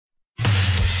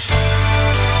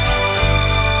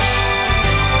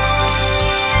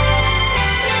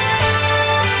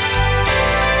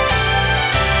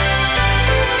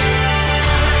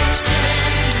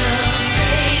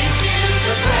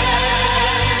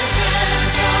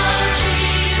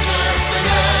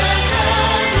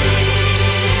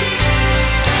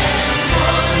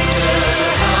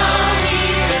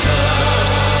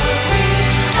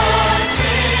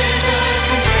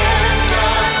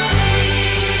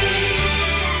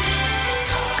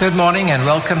Good morning and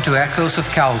welcome to Echoes of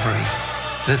Calvary.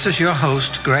 This is your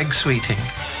host, Greg Sweeting.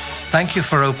 Thank you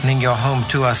for opening your home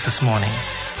to us this morning.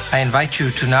 I invite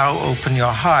you to now open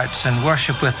your hearts and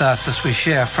worship with us as we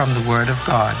share from the Word of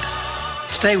God.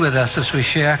 Stay with us as we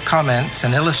share comments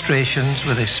and illustrations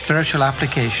with a spiritual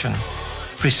application,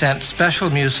 present special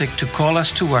music to call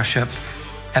us to worship,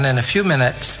 and in a few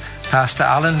minutes, Pastor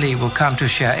Alan Lee will come to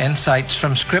share insights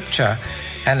from Scripture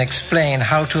and explain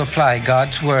how to apply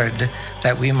God's Word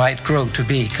that we might grow to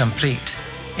be complete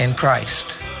in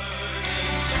Christ.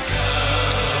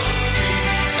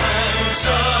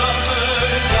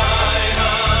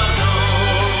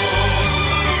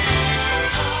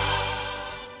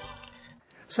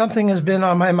 Something has been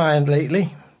on my mind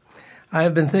lately. I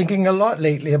have been thinking a lot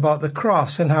lately about the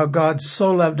cross and how God so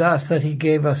loved us that he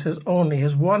gave us his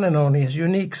one and only, his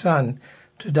unique Son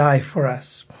to die for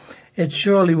us. It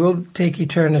surely will take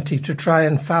eternity to try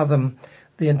and fathom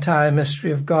the entire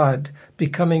mystery of God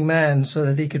becoming man so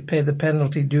that he could pay the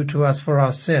penalty due to us for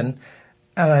our sin,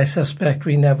 and I suspect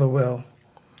we never will.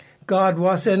 God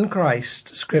was in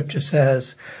Christ, Scripture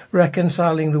says,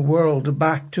 reconciling the world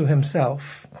back to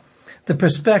himself. The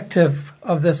perspective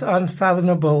of this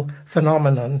unfathomable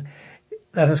phenomenon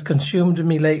that has consumed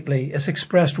me lately is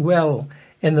expressed well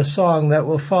in the song that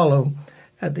will follow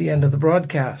at the end of the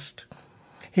broadcast.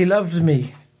 He loved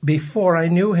me before I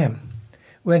knew him.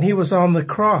 When he was on the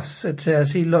cross, it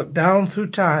says, he looked down through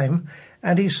time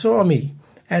and he saw me,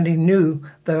 and he knew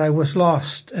that I was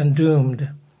lost and doomed.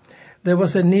 There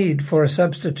was a need for a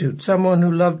substitute, someone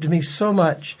who loved me so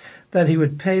much that he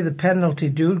would pay the penalty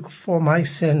due for my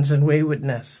sins and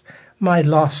waywardness, my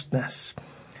lostness.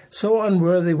 So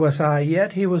unworthy was I,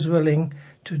 yet he was willing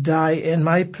to die in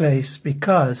my place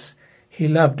because he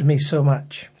loved me so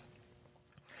much.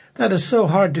 That is so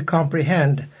hard to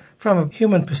comprehend from a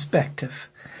human perspective.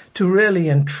 To really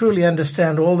and truly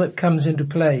understand all that comes into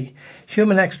play,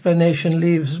 human explanation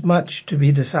leaves much to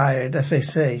be desired, as I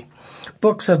say.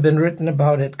 Books have been written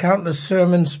about it, countless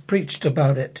sermons preached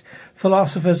about it,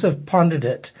 philosophers have pondered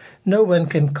it. No one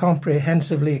can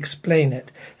comprehensively explain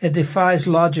it. It defies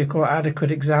logic or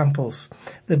adequate examples.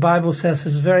 The Bible says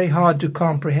it's very hard to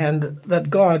comprehend that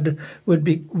God would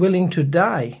be willing to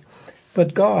die,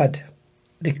 but God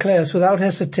declares without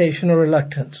hesitation or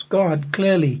reluctance. God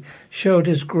clearly showed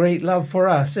his great love for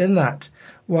us in that,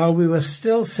 while we were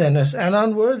still sinners and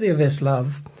unworthy of his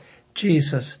love,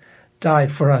 Jesus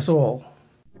died for us all.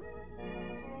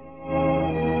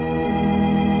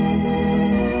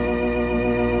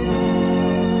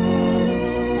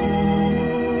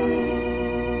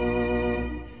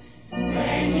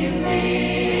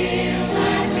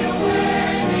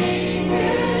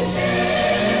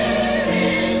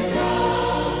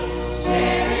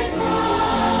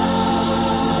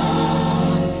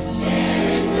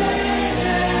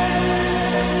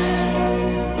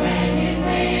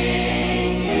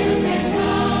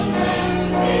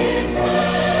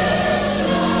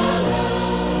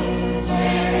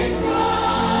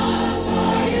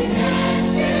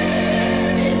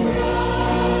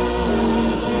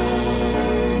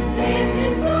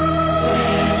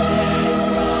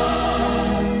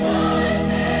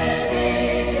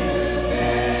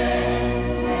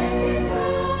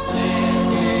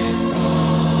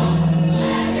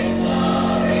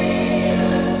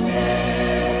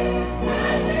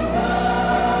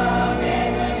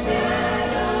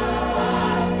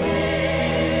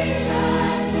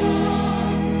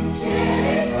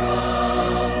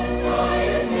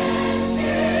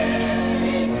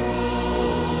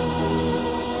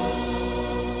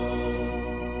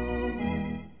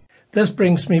 This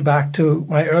brings me back to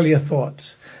my earlier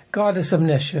thoughts. God is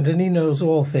omniscient and he knows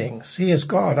all things. He is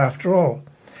God after all.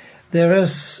 There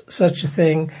is such a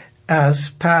thing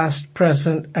as past,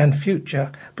 present, and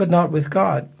future, but not with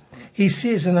God. He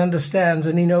sees and understands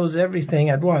and he knows everything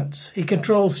at once. He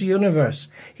controls the universe.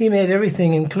 He made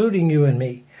everything, including you and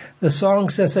me. The song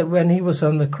says that when he was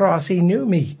on the cross, he knew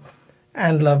me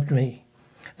and loved me.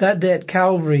 That day at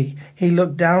Calvary, he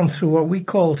looked down through what we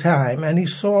call time and he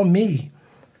saw me.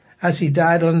 As he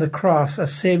died on the cross,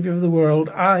 as Savior of the world,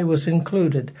 I was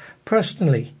included,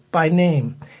 personally, by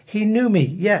name. He knew me,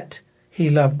 yet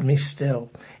he loved me still,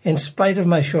 in spite of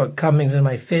my shortcomings and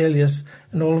my failures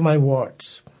and all of my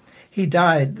warts. He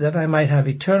died that I might have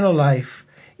eternal life,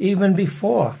 even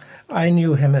before I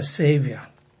knew him as Savior.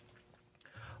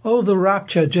 Oh, the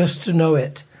rapture just to know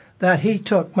it, that he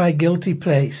took my guilty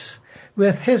place.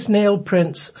 With his nail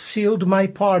prints sealed my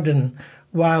pardon,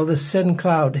 while the sin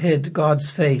cloud hid God's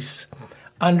face.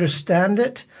 Understand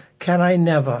it? can I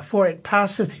never, for it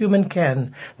passeth human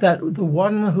ken, that the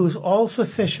one who's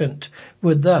all-sufficient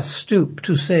would thus stoop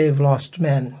to save lost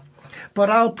men. But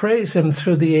I'll praise him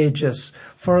through the ages,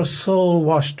 for a soul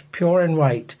washed pure and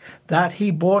white, that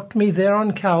he bought me there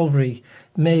on Calvary,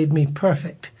 made me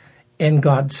perfect in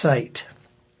God's sight.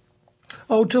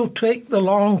 Oh, 'twill take the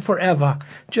long forever,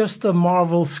 just the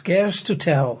marvel scarce to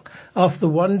tell, of the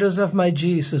wonders of my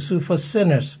Jesus, who for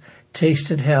sinners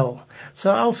tasted hell.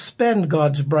 So I'll spend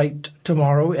God's bright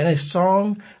tomorrow in a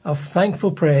song of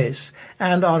thankful praise,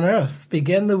 and on earth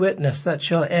begin the witness that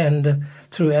shall end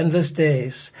through endless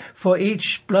days. For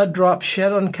each blood drop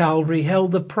shed on Calvary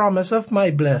held the promise of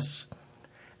my bliss.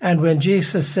 And when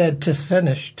Jesus said, "'Tis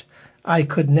finished," I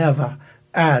could never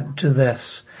add to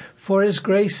this. For his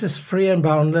grace is free and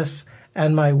boundless,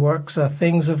 and my works are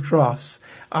things of dross.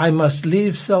 I must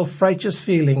leave self-righteous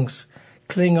feelings,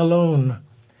 cling alone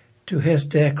to his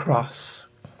dear cross.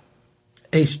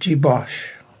 H.G.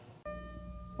 Bosch.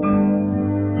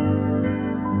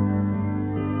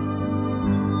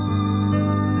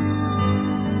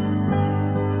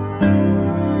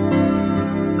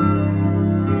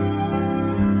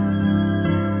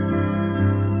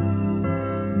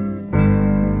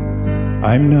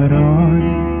 I'm not on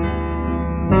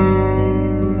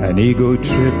an ego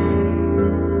trip.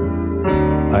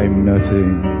 I'm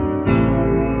nothing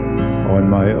on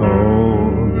my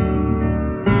own.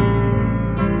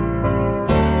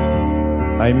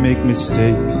 I make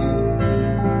mistakes.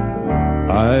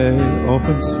 I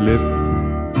often slip.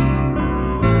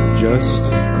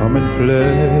 Just common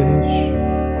flesh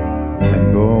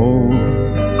and bone.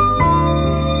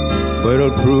 But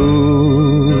I'll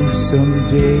prove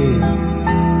someday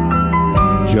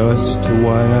just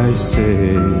why I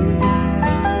say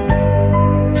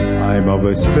I'm of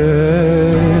a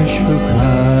special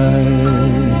kind.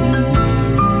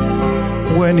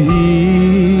 When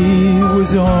he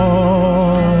was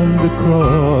on the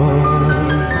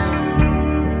cross,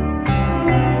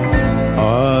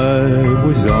 I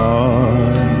was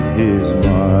on his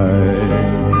mind.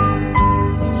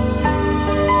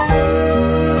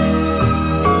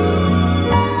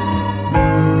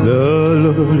 The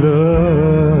look of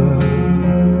love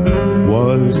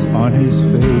was on his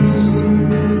face,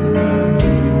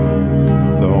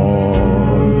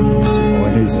 thorns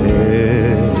on his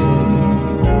head,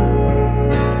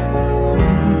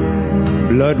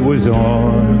 blood was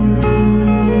on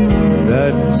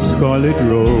that scarlet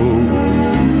robe,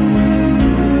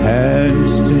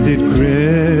 hands tinted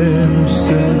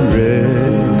crimson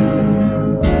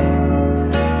red,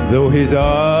 though his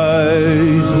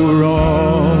eyes were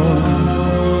on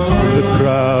the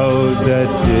crowd that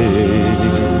day.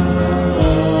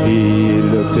 He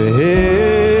looked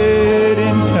ahead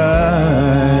in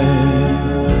time,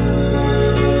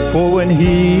 for when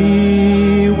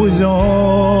he was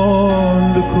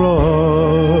on the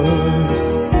cross,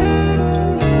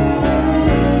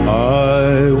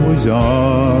 I was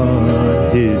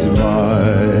on his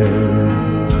mind.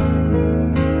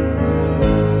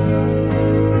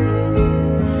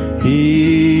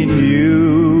 He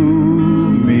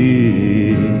knew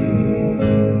me,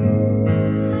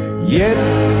 yet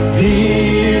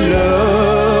he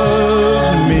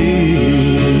loved me.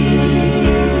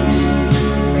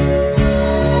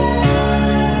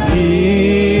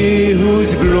 He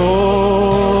whose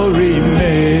glory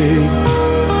makes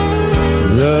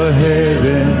the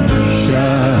heavens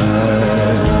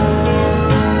shine,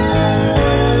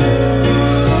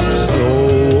 so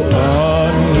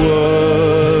unworthy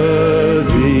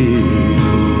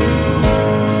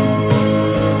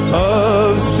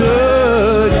of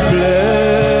such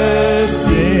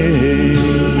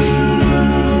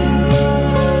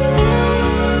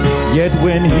yet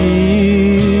when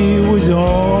he was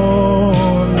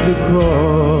on the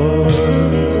cross,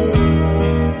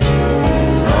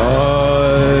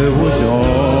 I was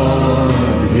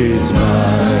on his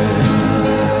mind.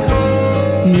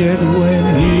 Yet when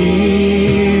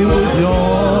he was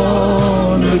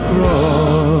on the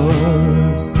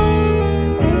cross,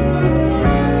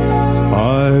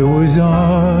 I was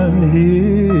on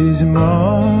his mind.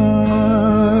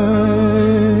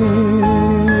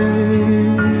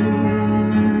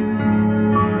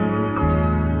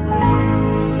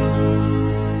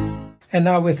 And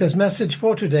now with his message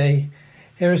for today,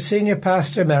 here is Senior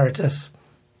Pastor Emeritus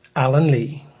Alan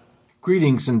Lee.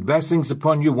 Greetings and blessings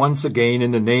upon you once again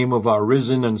in the name of our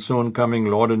risen and soon-coming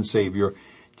Lord and Savior,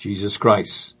 Jesus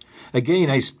Christ. Again,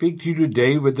 I speak to you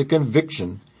today with the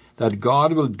conviction that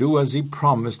God will do as he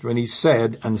promised when he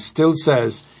said and still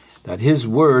says that his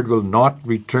word will not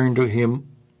return to him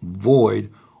void,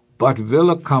 but will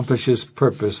accomplish his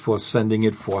purpose for sending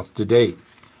it forth today.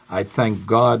 I thank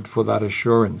God for that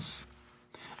assurance.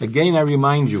 Again, I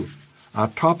remind you, our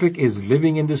topic is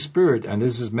living in the Spirit, and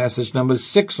this is message number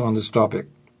 6 on this topic.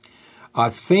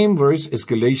 Our theme verse is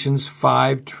Galatians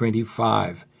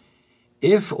 5:25.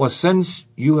 If or since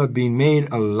you have been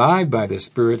made alive by the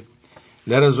Spirit,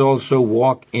 let us also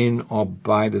walk in or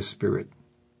by the Spirit.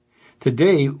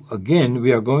 Today, again,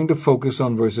 we are going to focus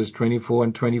on verses 24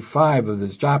 and 25 of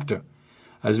this chapter,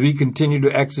 as we continue to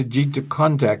exegete the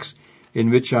context in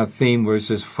which our theme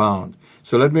verse is found.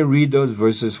 So let me read those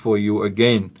verses for you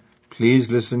again.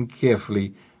 Please listen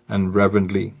carefully and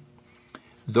reverently.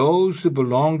 Those who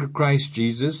belong to Christ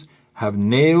Jesus have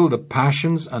nailed the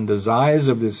passions and desires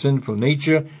of their sinful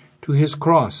nature to his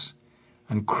cross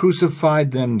and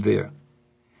crucified them there.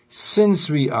 Since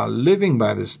we are living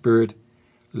by the Spirit,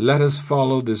 let us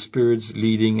follow the Spirit's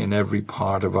leading in every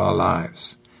part of our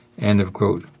lives. End of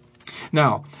quote.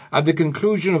 Now, at the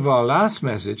conclusion of our last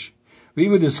message, we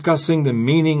were discussing the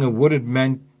meaning of what it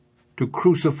meant to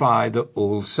crucify the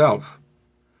old self.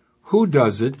 Who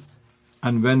does it,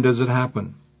 and when does it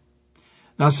happen?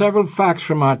 Now, several facts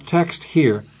from our text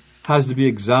here has to be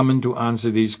examined to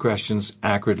answer these questions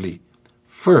accurately.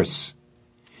 First,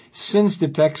 since the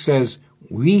text says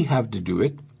we have to do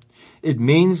it, it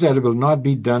means that it will not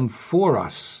be done for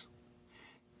us.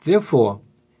 Therefore,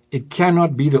 it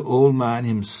cannot be the old man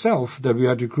himself that we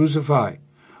are to crucify.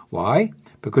 Why?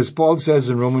 Because Paul says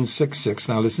in Romans 6:6,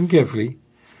 now listen carefully,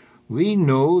 we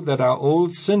know that our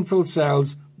old sinful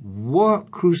selves were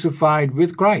crucified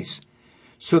with Christ,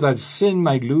 so that sin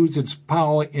might lose its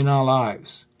power in our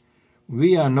lives.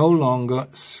 We are no longer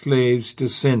slaves to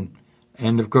sin.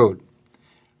 End of quote.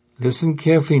 Listen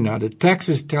carefully now. The text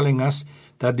is telling us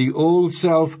that the old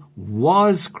self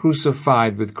was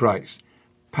crucified with Christ.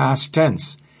 Past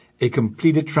tense, a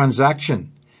completed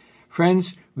transaction.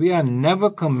 Friends, we are never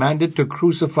commanded to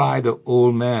crucify the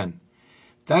old man.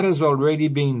 That has already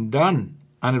been done,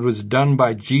 and it was done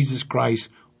by Jesus Christ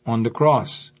on the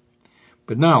cross.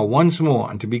 But now, once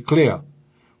more, and to be clear,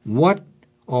 what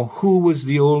or who was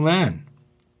the old man?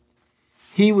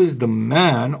 He was the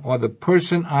man or the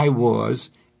person I was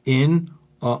in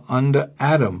or under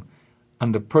Adam,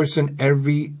 and the person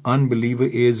every unbeliever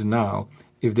is now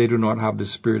if they do not have the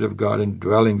Spirit of God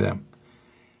indwelling them.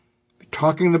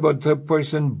 Talking about the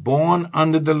person born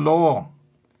under the law,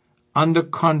 under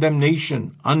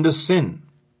condemnation, under sin.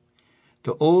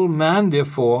 The old man,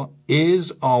 therefore,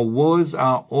 is or was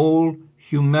our old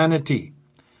humanity,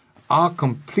 our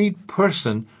complete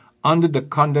person under the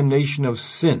condemnation of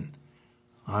sin,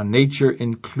 our nature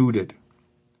included.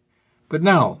 But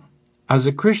now, as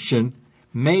a Christian,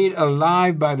 made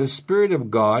alive by the Spirit of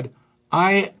God,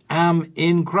 I am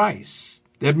in Christ.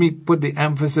 Let me put the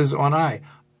emphasis on I.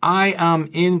 I am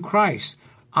in Christ.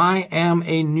 I am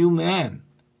a new man.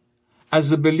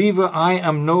 As a believer, I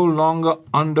am no longer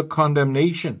under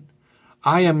condemnation.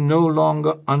 I am no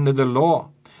longer under the law.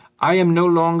 I am no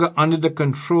longer under the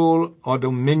control or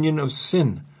dominion of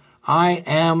sin. I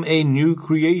am a new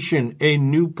creation, a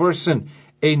new person,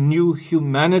 a new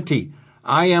humanity.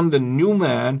 I am the new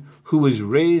man who was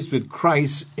raised with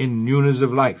Christ in newness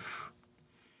of life.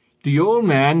 The old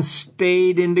man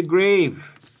stayed in the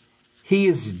grave. He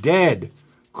is dead,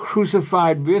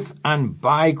 crucified with and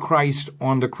by Christ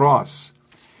on the cross.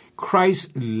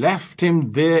 Christ left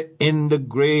him there in the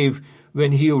grave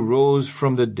when he arose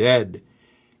from the dead.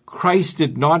 Christ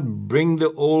did not bring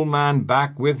the old man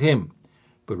back with him,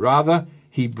 but rather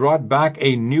he brought back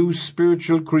a new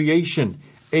spiritual creation,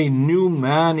 a new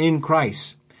man in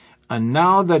Christ. And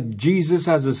now that Jesus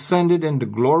has ascended into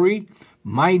glory,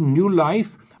 my new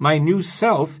life, my new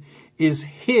self, is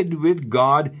hid with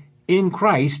God in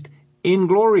Christ in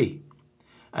glory.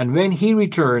 And when he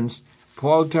returns,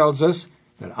 Paul tells us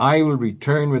that I will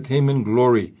return with him in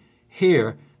glory.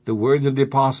 Hear the words of the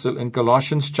apostle in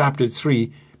Colossians chapter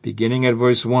 3, beginning at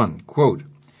verse 1. Quote,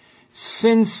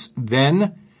 since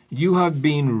then you have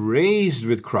been raised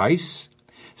with Christ,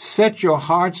 set your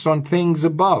hearts on things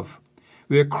above,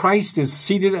 where Christ is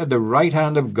seated at the right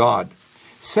hand of God.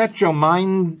 Set your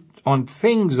mind on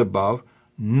things above,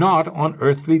 not on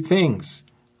earthly things.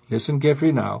 Listen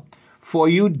carefully now. For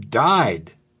you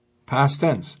died, past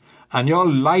tense, and your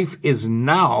life is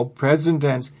now, present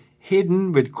tense,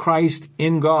 hidden with Christ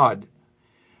in God.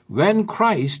 When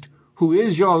Christ, who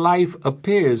is your life,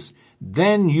 appears,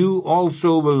 then you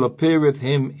also will appear with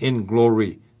him in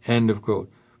glory. End of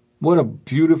quote. What a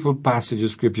beautiful passage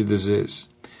of Scripture this is.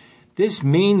 This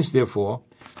means, therefore,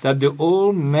 that the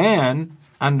old man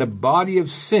and the body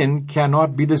of sin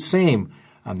cannot be the same.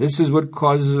 And this is what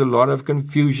causes a lot of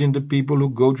confusion to people who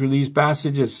go through these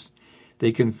passages.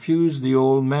 They confuse the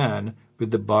old man with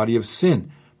the body of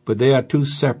sin. but they are two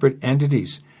separate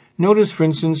entities. Notice, for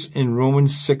instance, in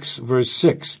Romans 6, verse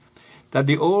 6, that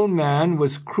the old man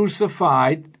was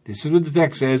crucified, this is what the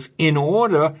text says, in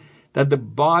order that the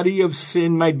body of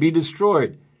sin might be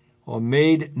destroyed, or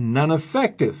made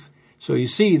non-effective. So you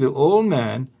see, the old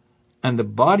man and the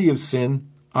body of sin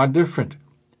are different.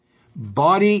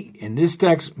 Body, in this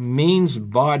text, means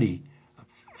body,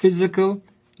 physical,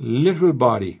 literal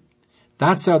body.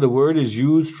 That's how the word is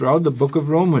used throughout the book of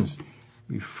Romans,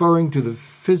 referring to the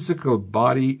physical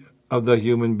body of the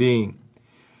human being.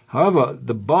 However,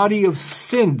 the body of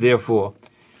sin, therefore,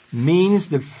 means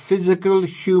the physical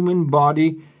human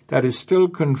body that is still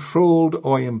controlled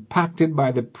or impacted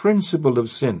by the principle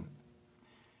of sin.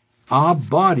 Our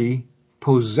body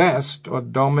possessed or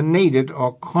dominated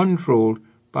or controlled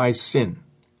by sin.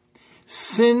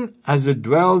 Sin as it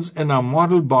dwells in our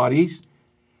mortal bodies,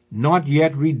 not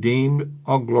yet redeemed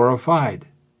or glorified.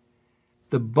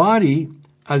 The body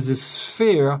as a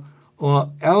sphere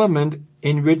or element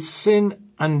in which sin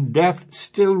and death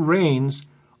still reigns,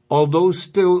 although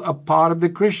still a part of the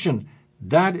Christian.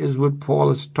 That is what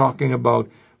Paul is talking about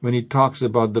when he talks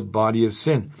about the body of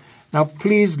sin. Now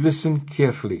please listen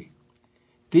carefully.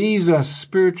 These are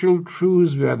spiritual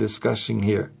truths we are discussing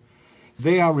here.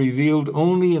 They are revealed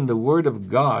only in the Word of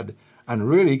God and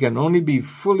really can only be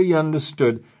fully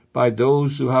understood by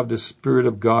those who have the Spirit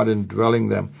of God indwelling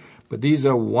them. But these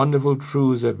are wonderful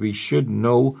truths that we should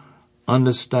know,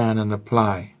 understand, and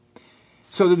apply.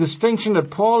 So the distinction that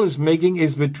Paul is making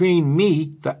is between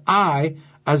me, the I,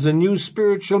 as a new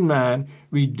spiritual man,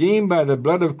 redeemed by the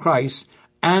blood of Christ,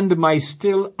 and my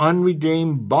still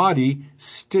unredeemed body,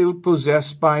 still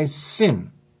possessed by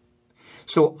sin.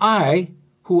 So I,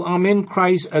 who am in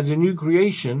Christ as a new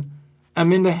creation,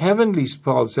 am in the heavenlies,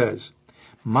 Paul says.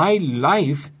 My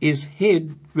life is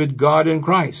hid with God in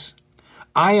Christ.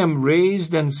 I am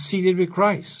raised and seated with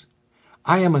Christ.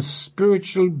 I am a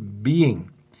spiritual being.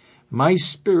 My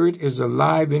spirit is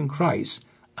alive in Christ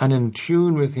and in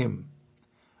tune with Him.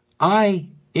 I,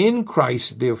 in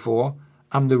Christ, therefore,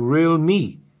 am the real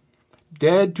me,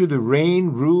 dead to the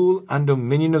reign, rule, and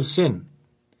dominion of sin.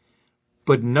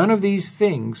 But none of these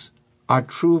things are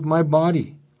true of my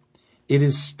body. It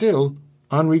is still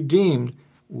unredeemed,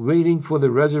 waiting for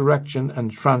the resurrection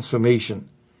and transformation.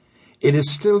 It is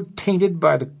still tainted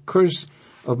by the curse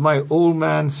of my old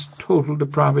man's total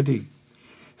depravity.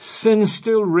 Sin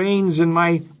still reigns in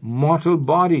my mortal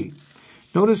body.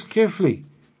 Notice carefully,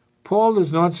 Paul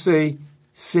does not say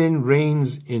sin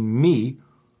reigns in me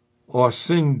or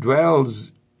sin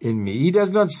dwells in me. He does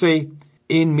not say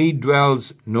in me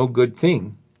dwells no good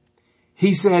thing.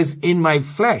 He says in my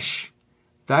flesh,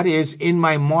 that is, in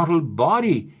my mortal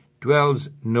body, dwells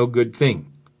no good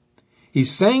thing.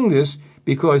 He's saying this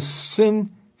because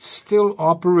sin still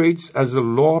operates as a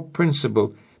law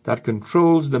principle that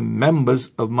controls the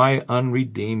members of my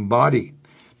unredeemed body.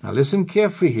 Now listen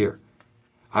carefully here.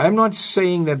 I am not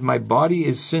saying that my body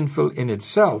is sinful in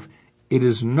itself. It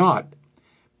is not.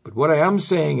 But what I am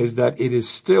saying is that it is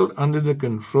still under the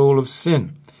control of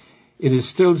sin. It is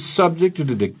still subject to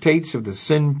the dictates of the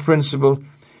sin principle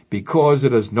because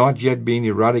it has not yet been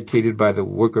eradicated by the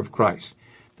work of Christ.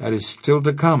 That is still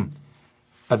to come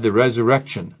at the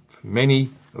resurrection. Many,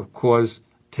 of course,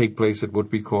 take place at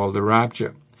what we call the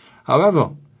rapture. However,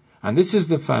 and this is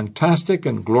the fantastic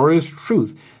and glorious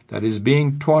truth that is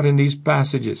being taught in these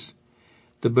passages,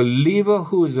 the believer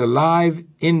who is alive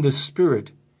in the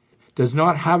Spirit does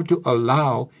not have to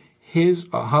allow his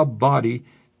or her body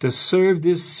to serve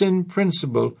this sin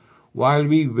principle while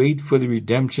we wait for the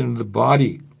redemption of the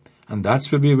body. And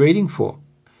that's what we're waiting for,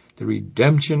 the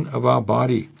redemption of our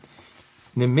body.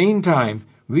 In the meantime,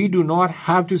 we do not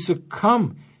have to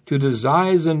succumb to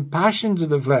desires and passions of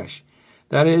the flesh,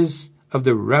 that is, of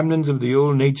the remnants of the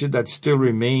old nature that still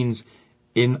remains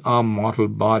in our mortal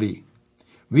body.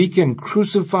 We can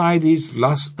crucify these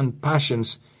lusts and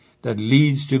passions that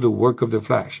leads to the work of the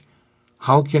flesh.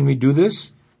 How can we do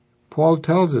this? Paul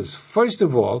tells us, first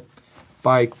of all,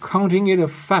 by counting it a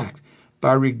fact,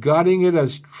 by regarding it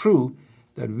as true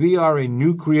that we are a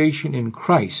new creation in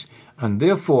Christ, and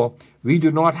therefore we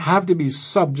do not have to be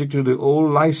subject to the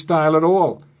old lifestyle at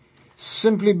all.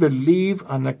 Simply believe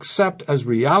and accept as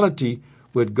reality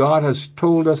what God has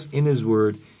told us in His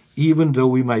Word, even though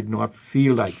we might not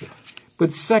feel like it.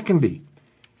 But secondly,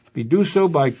 we do so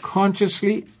by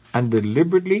consciously and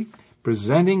deliberately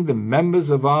presenting the members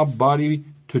of our body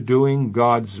to doing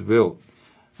God's will.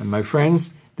 And my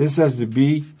friends, this has to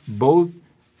be both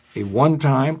a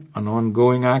one-time and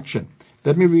ongoing action.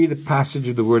 Let me read a passage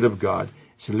of the Word of God.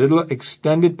 It's a little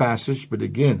extended passage, but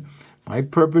again, my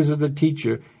purpose as a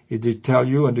teacher is to tell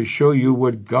you and to show you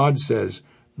what God says,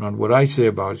 not what I say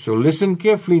about it. So listen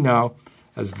carefully now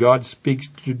as God speaks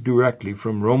to you directly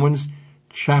from Romans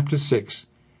chapter 6,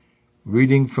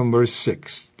 reading from verse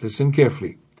 6. Listen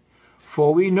carefully.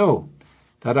 For we know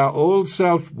that our old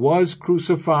self was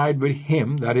crucified with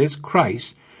him, that is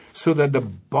Christ, so that the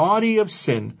body of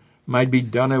sin might be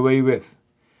done away with,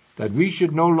 that we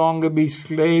should no longer be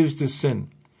slaves to sin,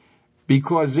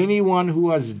 because anyone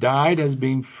who has died has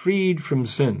been freed from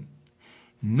sin.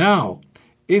 Now,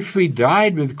 if we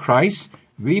died with Christ,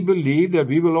 we believe that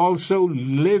we will also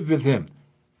live with him.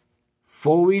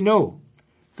 For we know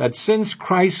that since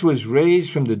Christ was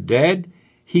raised from the dead,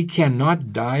 he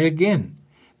cannot die again.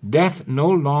 Death no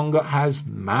longer has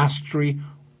mastery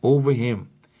over him.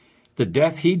 The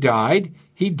death he died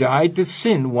to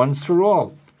sin once for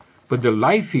all. But the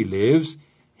life he lives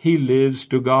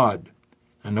to God.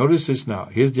 And notice this now.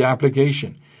 Here's the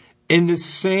application. In the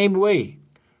same way,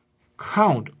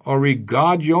 count or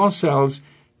regard yourselves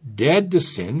dead to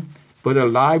sin, but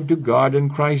alive to God in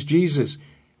Christ Jesus.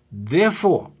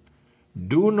 Therefore,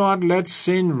 do not let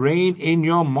sin reign in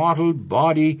your mortal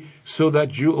body so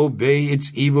that you obey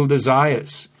its evil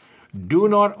desires. Do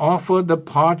not offer the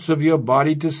parts of your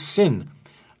body to sin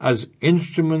as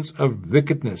instruments of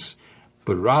wickedness,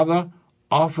 but rather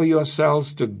offer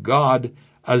yourselves to God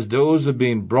as those who are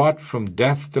being brought from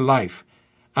death to life,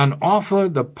 and offer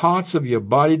the parts of your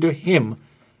body to him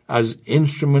as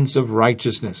instruments of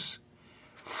righteousness.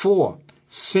 For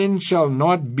sin shall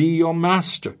not be your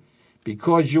master,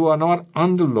 because you are not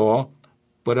under law,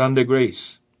 but under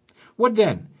grace. What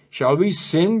then? Shall we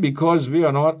sin because we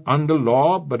are not under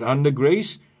law, but under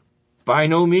grace? By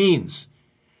no means.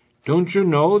 Don't you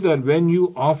know that when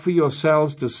you offer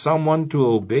yourselves to someone to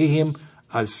obey him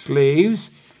as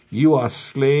slaves, you are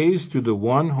slaves to the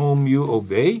one whom you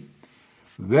obey?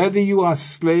 Whether you are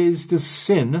slaves to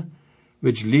sin,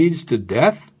 which leads to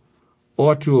death,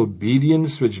 or to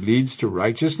obedience, which leads to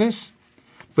righteousness?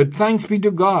 But thanks be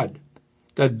to God,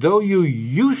 that though you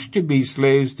used to be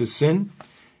slaves to sin,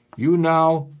 you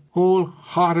now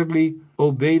wholeheartedly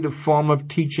obey the form of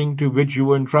teaching to which you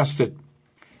were entrusted.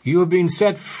 You have been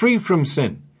set free from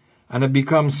sin, and have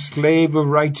become slave of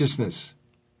righteousness.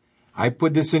 I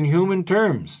put this in human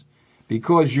terms,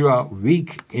 because you are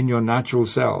weak in your natural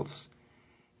selves.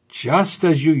 Just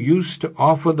as you used to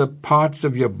offer the parts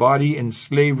of your body in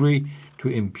slavery to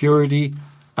impurity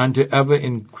and to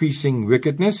ever-increasing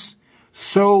wickedness,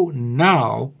 so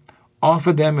now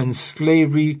offer them in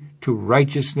slavery to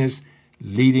righteousness,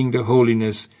 leading to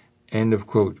holiness. End of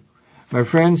quote. My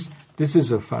friends, this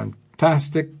is a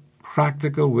fantastic,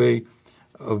 practical way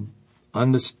of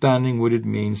understanding what it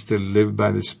means to live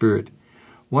by the Spirit.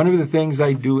 One of the things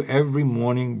I do every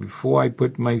morning before I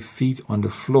put my feet on the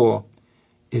floor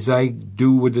is I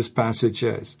do what this passage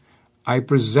says. I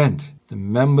present the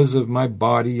members of my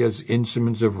body as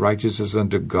instruments of righteousness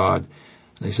unto God.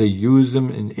 And I say, use them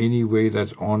in any way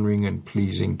that's honoring and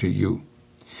pleasing to you.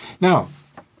 Now,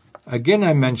 again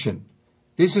I mentioned,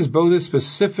 this is both a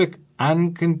specific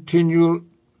and continual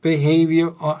behavior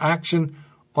or action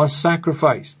or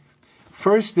sacrifice.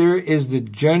 First, there is the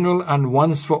general and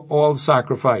once-for-all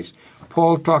sacrifice.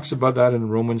 Paul talks about that in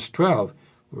Romans 12,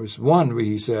 verse 1, where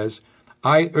he says,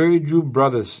 I urge you,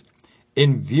 brothers,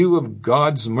 in view of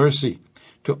God's mercy,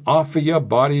 to offer your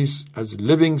bodies as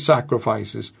living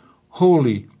sacrifices,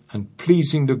 holy and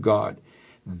pleasing to God.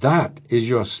 That is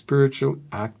your spiritual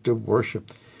act of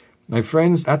worship. My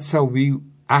friends, that's how we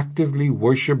actively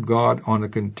worship God on a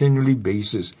continually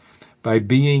basis, by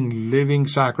being living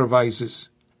sacrifices.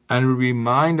 And we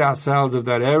remind ourselves of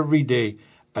that every day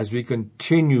as we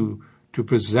continue to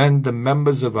present the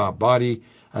members of our body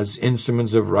as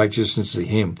instruments of righteousness to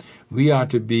Him. We are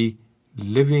to be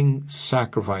living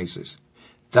sacrifices.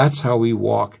 That's how we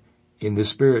walk in the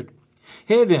Spirit.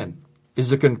 Here then is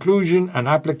the conclusion and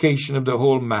application of the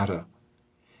whole matter.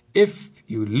 If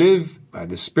you live by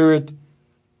the Spirit,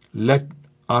 let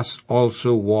us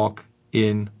also walk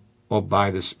in or by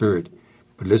the Spirit.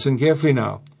 But listen carefully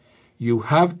now. You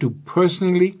have to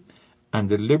personally and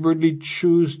deliberately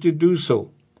choose to do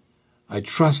so. I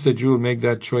trust that you will make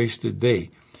that choice today,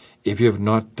 if you have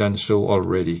not done so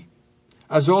already.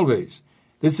 As always,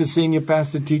 this is Senior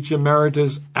Pastor Teacher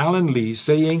Emeritus Alan Lee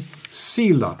saying,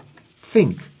 Selah,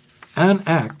 think and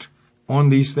act on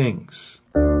these things.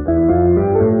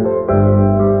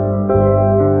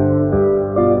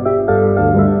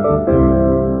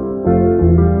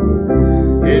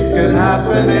 It could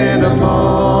happen in a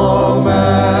moment,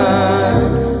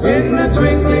 in the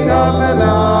twinkling of an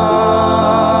eye.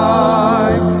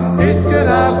 It could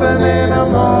happen in a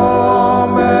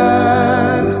moment.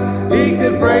 He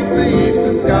could break the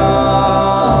eastern sky.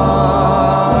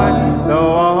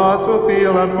 Though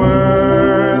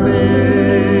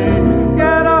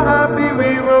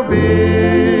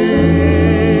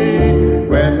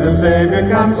When the Savior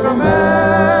comes from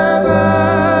heaven,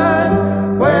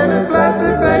 when his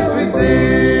blessed face we see.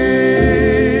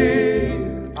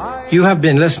 You have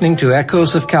been listening to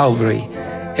Echoes of Calvary,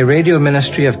 a radio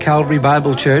ministry of Calvary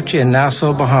Bible Church in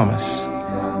Nassau, Bahamas.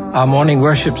 Our morning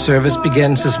worship service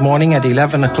begins this morning at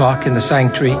 11 o'clock in the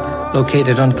sanctuary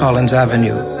located on Collins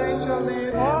Avenue.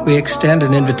 We extend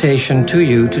an invitation to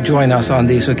you to join us on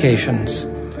these occasions.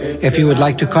 If you would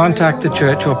like to contact the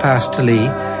church or Pastor Lee,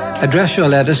 address your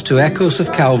letters to Echoes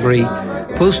of Calvary,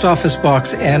 Post Office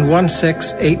Box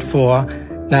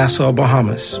N1684, Nassau,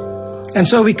 Bahamas. And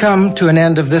so we come to an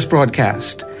end of this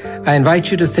broadcast. I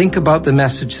invite you to think about the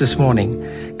message this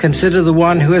morning. Consider the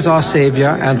one who is our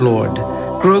Savior and Lord.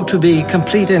 Grow to be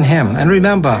complete in him. And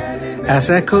remember, as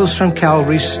echoes from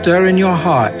Calvary stir in your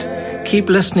heart, keep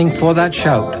listening for that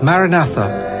shout,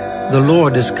 Maranatha, the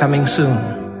Lord is coming soon.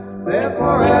 They're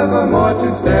forevermore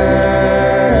to stay.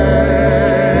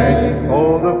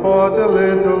 Hold the fort a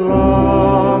little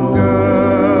longer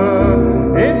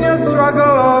in your struggle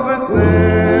over sin.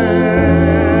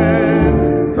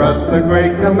 Trust the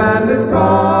great commander's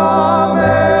promise.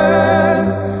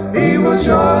 He will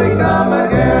surely come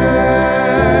again.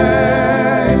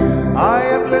 I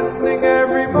am listening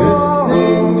every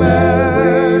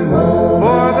moment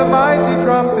for the mighty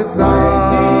trumpet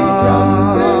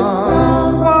sound.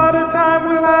 What a time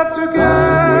we'll have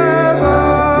together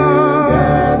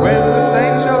when the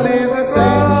saints shall leave the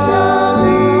ground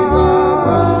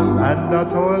and our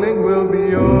toiling will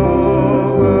be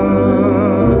over.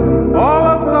 All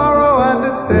our sorrow and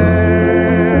its pain,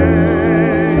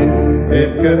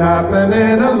 it could happen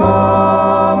in a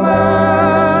moment.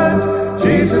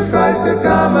 Jesus Christ could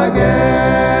come again.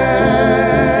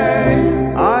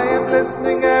 I am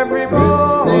listening every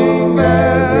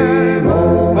moment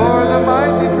for the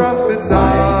mighty trumpet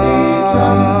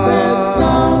sound.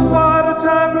 What a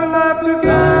time we'll have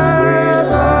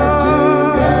together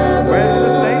when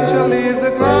the saints shall leave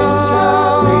the ground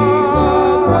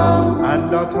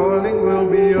and our toiling will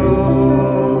be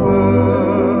over.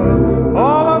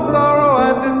 All our sorrow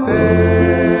and its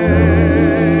pain,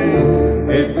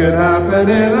 it could happen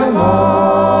in a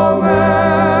moment.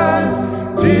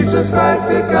 Jesus Christ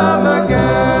could come again.